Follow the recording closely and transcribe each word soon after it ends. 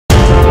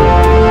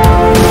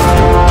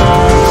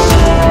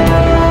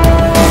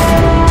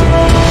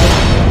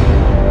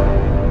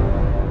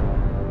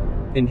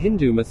In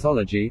Hindu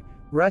mythology,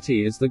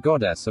 Rati is the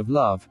goddess of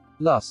love,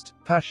 lust,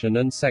 passion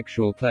and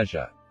sexual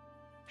pleasure.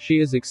 She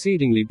is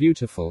exceedingly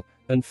beautiful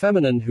and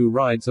feminine who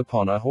rides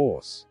upon a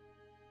horse.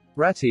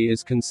 Rati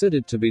is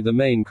considered to be the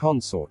main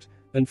consort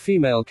and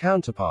female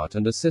counterpart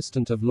and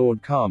assistant of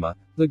Lord Kama,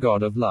 the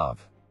god of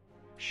love.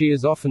 She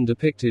is often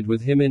depicted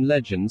with him in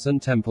legends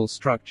and temple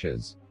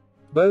structures.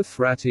 Both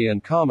Rati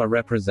and Kama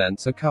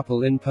represents a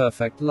couple in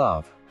perfect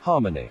love,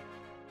 harmony.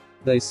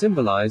 They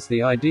symbolize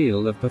the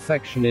ideal of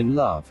perfection in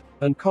love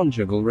and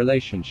conjugal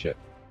relationship.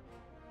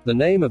 The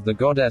name of the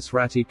goddess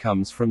Rati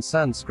comes from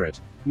Sanskrit,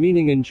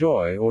 meaning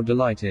enjoy or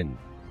delight in.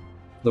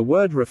 The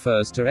word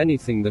refers to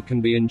anything that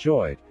can be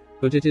enjoyed,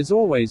 but it is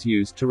always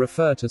used to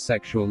refer to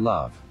sexual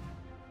love.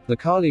 The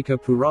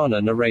Kalika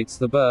Purana narrates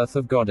the birth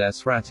of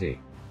goddess Rati.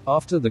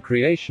 After the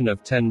creation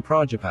of 10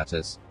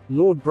 Prajapatis,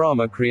 Lord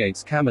Brahma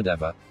creates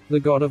Kamadeva, the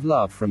god of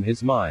love from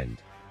his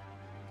mind.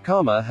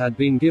 Kama had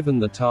been given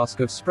the task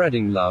of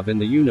spreading love in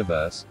the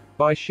universe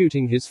by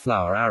shooting his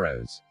flower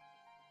arrows.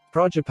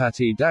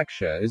 Prajapati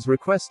Daksha is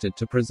requested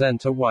to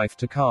present a wife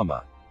to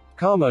Kama.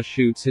 Kama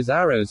shoots his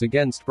arrows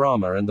against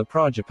Brahma and the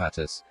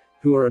Prajapatis,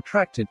 who are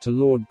attracted to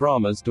Lord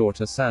Brahma's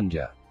daughter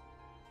Sandhya.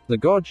 The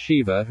god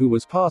Shiva who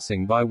was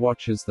passing by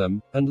watches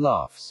them, and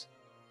laughs.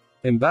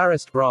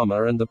 Embarrassed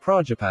Brahma and the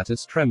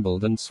Prajapatis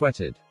trembled and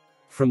sweated.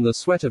 From the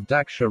sweat of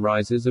Daksha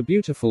rises a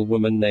beautiful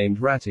woman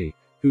named Rati,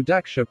 who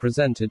Daksha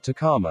presented to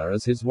Kama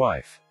as his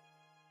wife.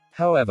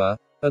 However,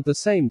 at the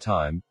same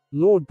time,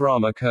 Lord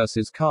Brahma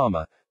curses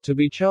Kama, to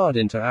be charred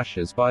into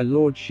ashes by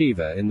Lord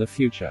Shiva in the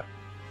future.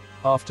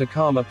 After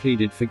Kama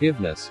pleaded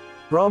forgiveness,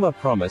 Brahma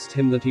promised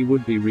him that he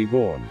would be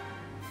reborn.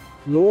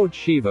 Lord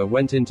Shiva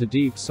went into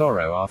deep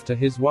sorrow after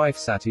his wife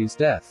Sati's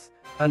death,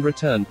 and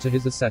returned to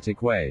his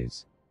ascetic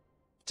ways.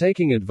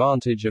 Taking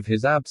advantage of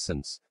his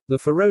absence, the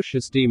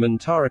ferocious demon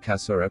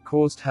Tarakasura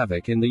caused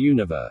havoc in the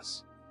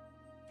universe.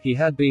 He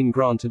had been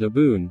granted a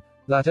boon,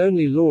 that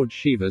only Lord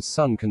Shiva's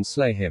son can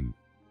slay him.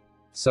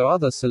 So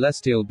other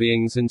celestial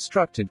beings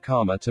instructed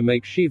Kama to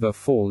make Shiva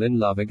fall in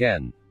love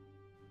again.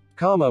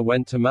 Kama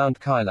went to Mount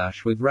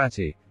Kailash with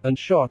Rati, and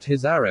shot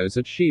his arrows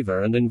at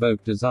Shiva and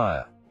invoked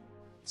desire.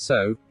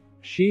 So,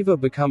 Shiva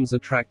becomes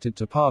attracted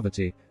to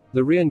Parvati,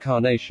 the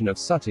reincarnation of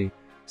Sati,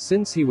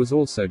 since he was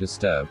also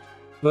disturbed,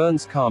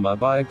 burns Kama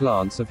by a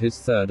glance of his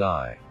third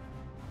eye.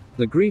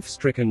 The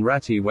grief-stricken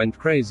Rati went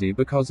crazy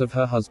because of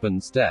her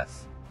husband's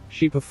death.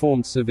 She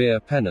performed severe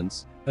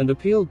penance, and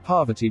appealed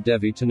Parvati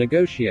Devi to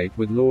negotiate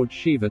with Lord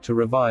Shiva to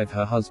revive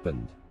her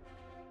husband.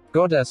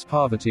 Goddess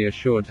Parvati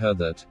assured her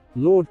that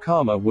Lord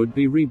Kama would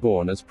be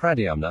reborn as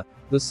Pradyumna,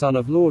 the son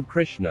of Lord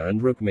Krishna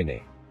and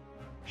Rukmini.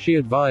 She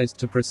advised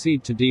to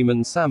proceed to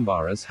demon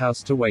Sambara's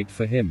house to wait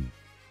for him.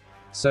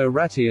 So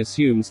Rati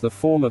assumes the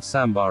form of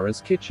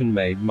Sambara's kitchen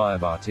maid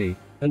Mayavati,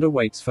 and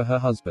awaits for her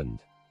husband.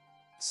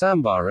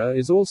 Sambara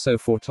is also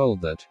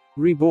foretold that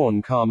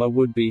reborn Kama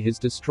would be his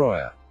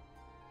destroyer.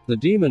 The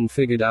demon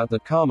figured out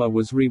that Kama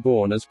was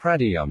reborn as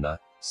Pradyumna,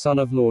 son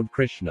of Lord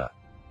Krishna.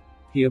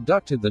 He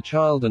abducted the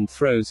child and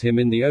throws him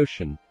in the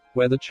ocean,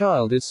 where the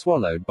child is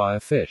swallowed by a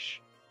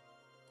fish.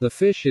 The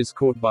fish is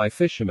caught by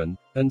fishermen,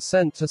 and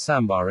sent to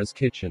Sambara's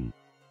kitchen.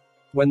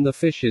 When the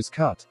fish is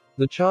cut,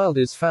 the child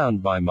is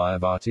found by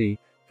Mayavati,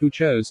 who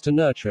chose to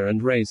nurture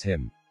and raise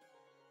him.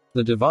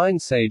 The divine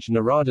sage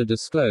Narada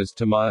disclosed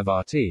to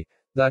Mayavati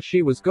that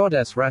she was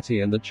goddess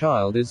Rati and the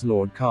child is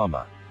Lord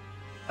Kama.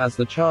 As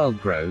the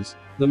child grows,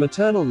 the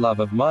maternal love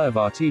of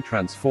Mayavati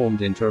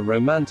transformed into a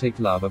romantic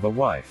love of a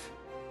wife.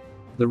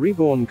 The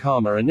reborn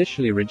Kama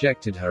initially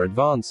rejected her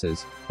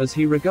advances, as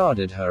he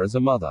regarded her as a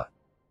mother.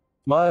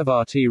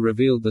 Mayavati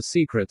revealed the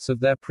secrets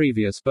of their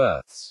previous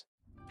births.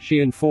 She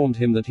informed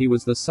him that he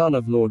was the son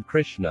of Lord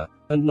Krishna,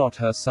 and not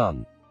her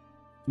son.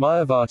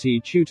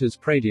 Mayavati tutors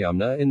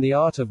Pradyumna in the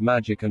art of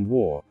magic and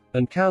war,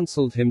 and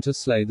counseled him to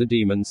slay the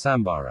demon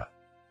Sambara.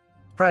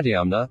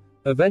 Pradyumna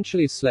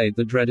eventually slayed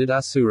the dreaded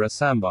Asura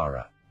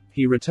Sambara.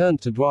 He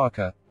returned to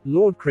Dwarka,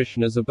 Lord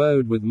Krishna's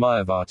abode with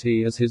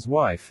Mayavati as his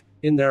wife,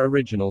 in their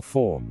original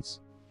forms.